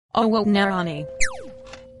Oh well, Narani.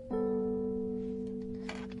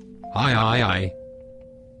 Aye.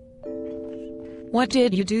 What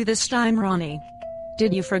did you do this time, Ronnie?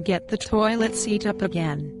 Did you forget the toilet seat up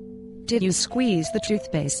again? Did you squeeze the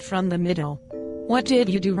toothpaste from the middle? What did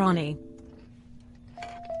you do, Ronnie?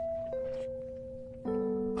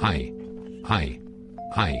 Aye.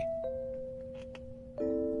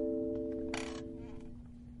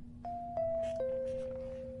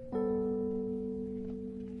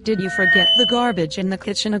 Did you forget the garbage in the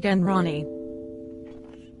kitchen again, Ronnie?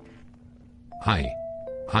 Aye.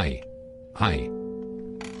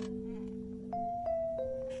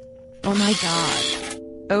 Oh my god.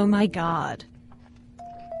 Oh my god.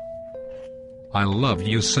 I love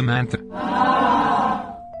you, Samantha.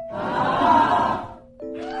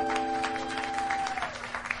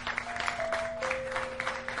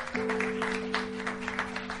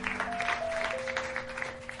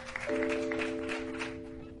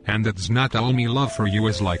 And that's not all. Me love for you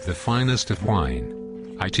is like the finest of wine.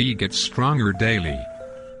 It gets stronger daily.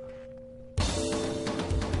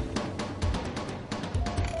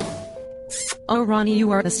 Oh Ronnie,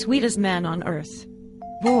 you are the sweetest man on earth.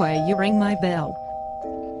 Boy, you ring my bell.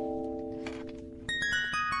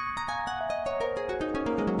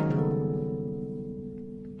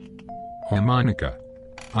 Oh Monica.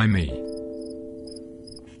 I me.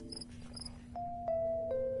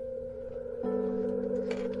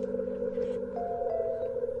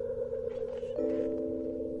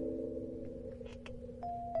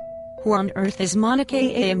 Who on earth is Monica?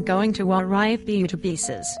 I am going to rip you to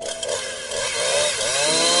pieces.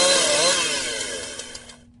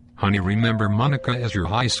 Honey, remember Monica as your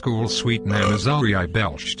high school sweet name? Sorry, I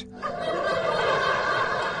belched.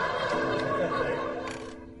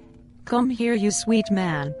 Come here, you sweet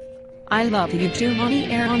man. I love you too,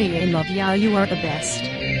 honey. I love ya, you are the best.